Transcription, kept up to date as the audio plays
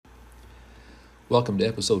Welcome to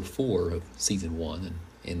episode 4 of season 1. And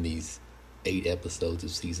in these 8 episodes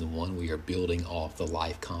of season 1, we are building off the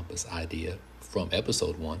life compass idea from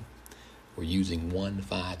episode 1. We're using 1,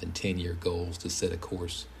 5, and 10-year goals to set a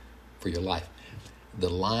course for your life. The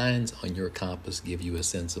lines on your compass give you a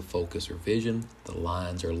sense of focus or vision. The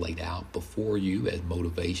lines are laid out before you as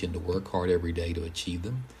motivation to work hard every day to achieve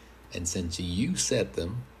them. And since you set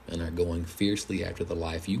them and are going fiercely after the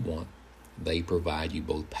life you want, they provide you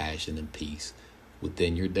both passion and peace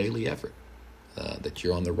within your daily effort, that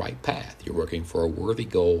you're on the right path. You're working for a worthy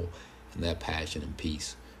goal, and that passion and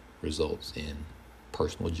peace results in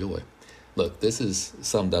personal joy. Look, this is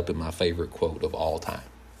summed up in my favorite quote of all time,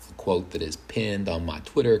 a quote that is pinned on my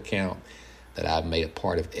Twitter account that I've made a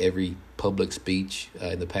part of every public speech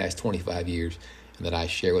in the past 25 years, and that I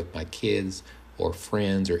share with my kids or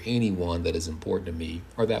friends or anyone that is important to me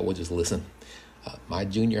or that will just listen. My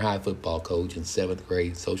junior high football coach and 7th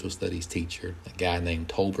grade social studies teacher, a guy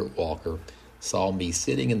named Alfred Walker, saw me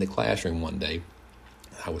sitting in the classroom one day.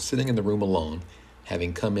 I was sitting in the room alone,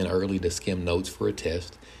 having come in early to skim notes for a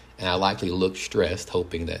test, and I likely looked stressed,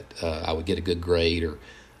 hoping that I would get a good grade,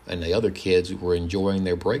 and the other kids were enjoying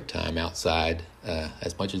their break time outside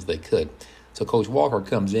as much as they could. So Coach Walker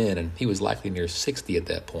comes in, and he was likely near 60 at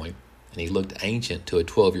that point, and he looked ancient to a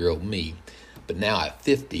 12-year-old me. But now at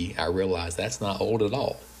 50, I realize that's not old at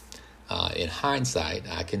all. In hindsight,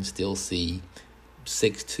 I can still see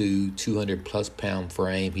 6'2", 200-plus pound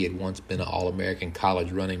frame. He had once been an All-American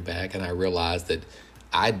college running back, and I realized that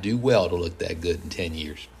I'd do well to look that good in 10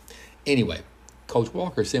 years. Anyway, Coach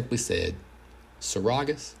Walker simply said,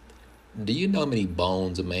 "Saragas, do you know how many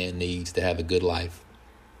bones a man needs to have a good life?"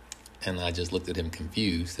 And I just looked at him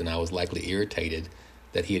confused, and I was likely irritated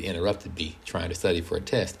that he had interrupted me trying to study for a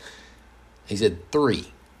test. He said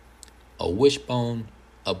 3, a wishbone,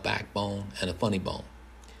 a backbone, and a funny bone.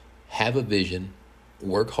 Have a vision,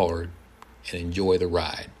 work hard, and enjoy the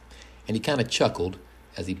ride. And he kind of chuckled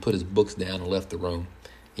as he put his books down and left the room.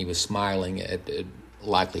 He was smiling at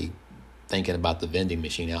likely thinking about the vending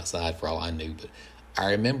machine outside for all I knew. But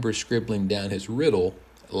I remember scribbling down his riddle.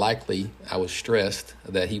 Likely I was stressed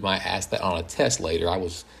that he might ask that on a test later. I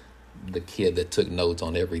was the kid that took notes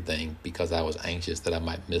on everything because I was anxious that I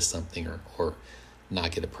might miss something or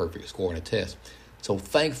not get a perfect score on a test. So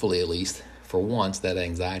thankfully, at least for once, that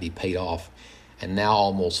anxiety paid off. And now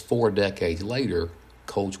almost 4 decades later,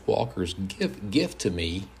 Coach Walker's gift to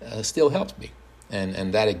me still helps me.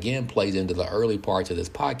 And that again plays into the early parts of this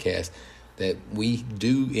podcast, that we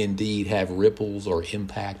do indeed have ripples or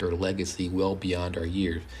impact or legacy well beyond our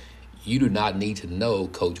years. You do not need to know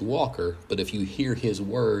Coach Walker, but if you hear his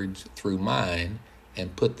words through mine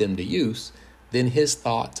and put them to use, then his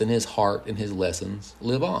thoughts and his heart and his lessons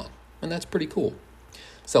live on. And that's pretty cool.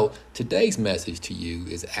 So today's message to you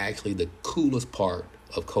is actually the coolest part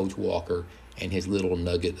of Coach Walker and his little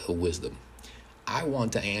nugget of wisdom. I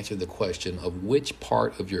want to answer the question of which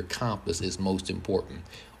part of your compass is most important,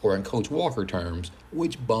 or in Coach Walker terms,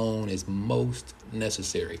 which bone is most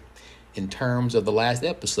necessary. In terms of the last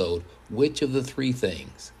episode, which of the 3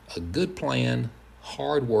 things, a good plan,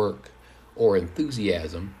 hard work, or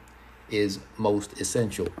enthusiasm, is most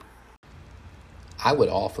essential? I would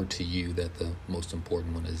offer to you that the most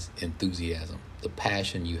important one is enthusiasm, the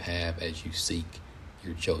passion you have as you seek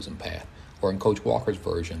your chosen path. Or in Coach Walker's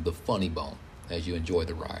version, the funny bone, as you enjoy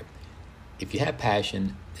the ride. If you have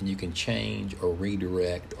passion, then you can change or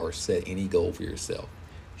redirect or set any goal for yourself,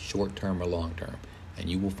 short-term or long-term. And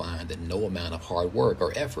you will find that no amount of hard work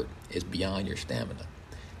or effort is beyond your stamina.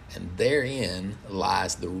 And therein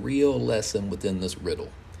lies the real lesson within this riddle.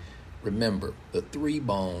 Remember, the 3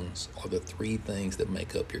 bones, or the 3 things that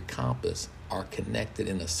make up your compass, are connected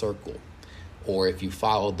in a circle. Or if you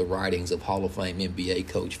followed the writings of Hall of Fame NBA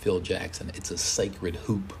coach Phil Jackson, it's a sacred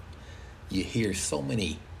hoop. You hear so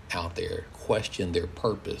many out there question their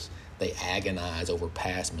purpose. They agonize over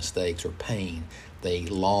past mistakes or pain. They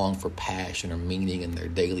long for passion or meaning in their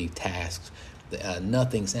daily tasks.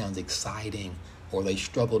 Nothing sounds exciting, or they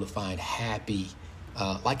struggle to find happy,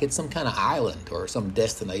 like it's some kind of island or some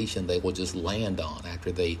destination they will just land on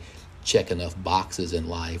after they check enough boxes in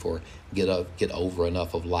life or get over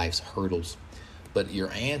enough of life's hurdles. But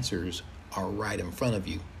your answers are right in front of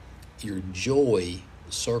you. Your joy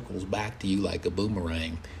circles back to you like a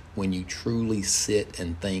boomerang when you truly sit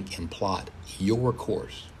and think and plot your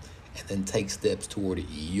course and then take steps toward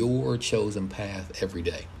your chosen path every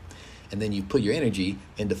day. And then you put your energy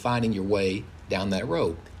into finding your way down that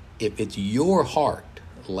road. If it's your heart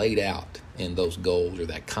laid out in those goals or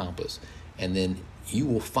that compass, and then you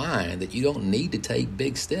will find that you don't need to take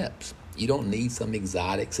big steps. You don't need some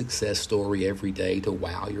exotic success story every day to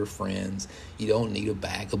wow your friends. You don't need a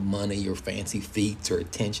bag of money or fancy feats or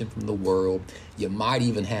attention from the world. You might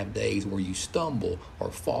even have days where you stumble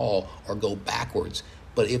or fall or go backwards.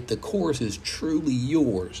 But if the course is truly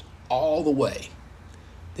yours all the way,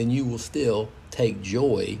 then you will still take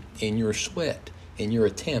joy in your sweat, in your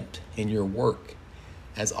attempt, in your work.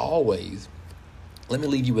 As always, let me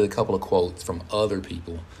leave you with a couple of quotes from other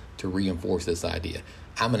people to reinforce this idea.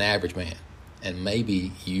 I'm an average man, and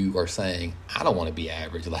maybe you are saying, I don't want to be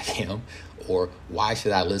average like him, or why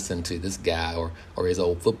should I listen to this guy or his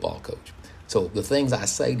old football coach? So the things I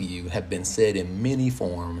say to you have been said in many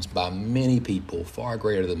forms by many people far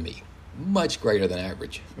greater than me, much greater than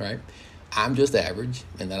average, right? I'm just average,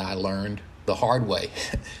 and that I learned the hard way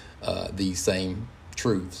these same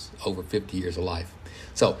truths over 50 years of life.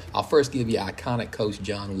 So I'll first give you iconic coach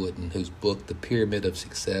John Wooden, whose book, The Pyramid of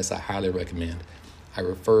Success, I highly recommend. I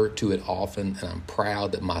refer to it often, and I'm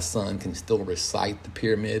proud that my son can still recite the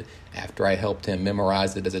pyramid after I helped him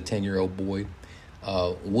memorize it as a 10-year-old boy.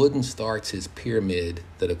 Wooden starts his pyramid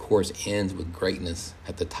that, of course, ends with greatness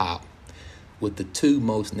at the top, with the two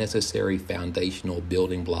most necessary foundational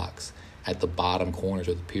building blocks at the bottom corners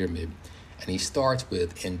of the pyramid. And he starts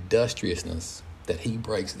with industriousness that he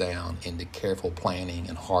breaks down into careful planning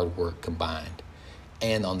and hard work combined.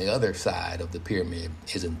 And on the other side of the pyramid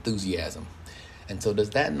is enthusiasm. And so does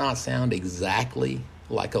that not sound exactly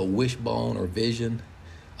like a wishbone or vision,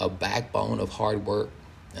 a backbone of hard work,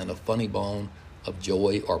 and a funny bone of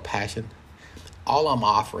joy or passion? All I'm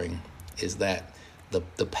offering is that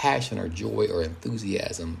the passion or joy or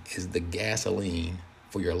enthusiasm is the gasoline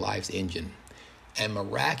for your life's engine. And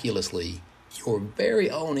miraculously, your very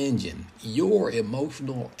own engine, your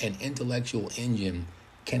emotional and intellectual engine,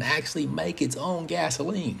 can actually make its own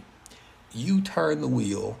gasoline. You turn the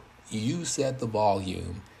wheel, you set the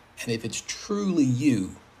volume, and if it's truly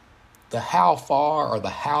you, the how far or the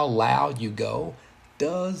how loud you go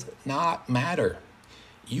does not matter.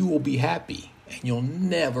 You will be happy, and you'll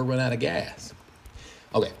never run out of gas.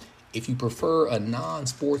 Okay, if you prefer a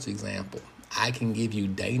non-sports example, I can give you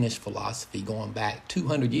Danish philosophy going back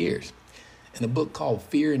 200 years. In a book called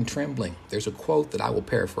Fear and Trembling, there's a quote that I will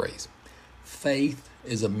paraphrase. Faith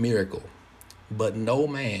is a miracle, but no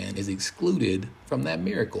man is excluded from that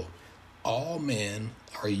miracle. All men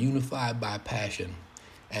are unified by passion,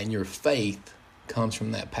 and your faith comes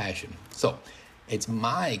from that passion. So it's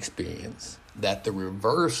my experience that the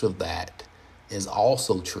reverse of that is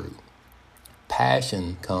also true.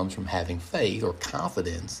 Passion comes from having faith or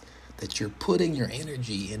confidence that you're putting your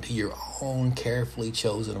energy into your own carefully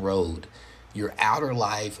chosen road. Your outer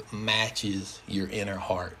life matches your inner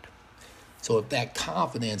heart. So if that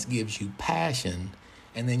confidence gives you passion,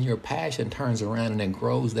 and then your passion turns around and then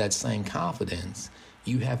grows that same confidence,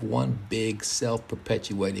 you have one big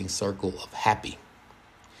self-perpetuating circle of happy.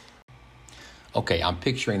 Okay, I'm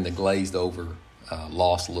picturing the glazed over,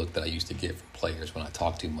 lost look that I used to get from players when I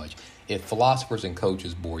talk too much. If philosophers and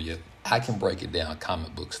coaches bore you, I can break it down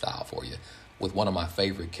comic book style for you with one of my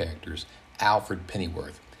favorite characters, Alfred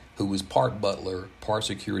Pennyworth, who was part butler, part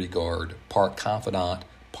security guard, part confidant,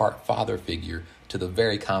 part father figure to the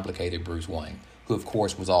very complicated Bruce Wayne, who of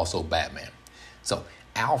course was also Batman. So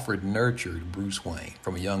Alfred nurtured Bruce Wayne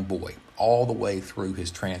from a young boy all the way through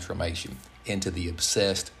his transformation into the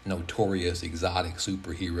obsessed, notorious, exotic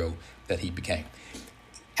superhero that he became.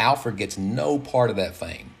 Alfred gets no part of that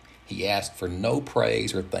fame. He asks for no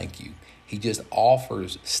praise or thank you. He just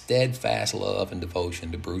offers steadfast love and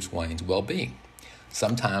devotion to Bruce Wayne's well-being,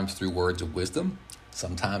 sometimes through words of wisdom,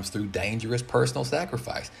 sometimes through dangerous personal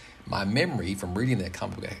sacrifice. My memory from reading that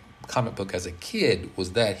comic book as a kid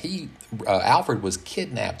was that Alfred was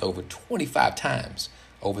kidnapped over 25 times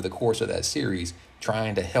over the course of that series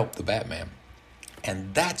trying to help the Batman.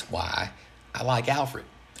 And that's why I like Alfred.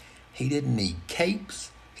 He didn't need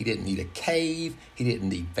capes. He didn't need a cave. He didn't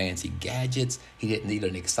need fancy gadgets. He didn't need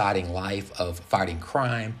an exciting life of fighting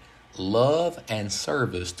crime. Love and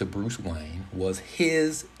service to Bruce Wayne was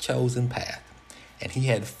his chosen path. And he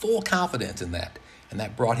had full confidence in that. And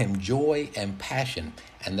that brought him joy and passion.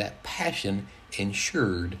 And that passion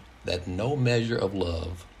ensured that no measure of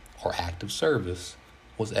love or act of service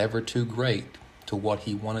was ever too great to what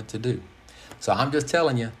he wanted to do. So I'm just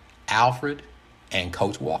telling you, Alfred and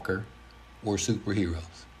Coach Walker were superheroes.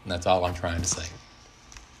 And that's all I'm trying to say.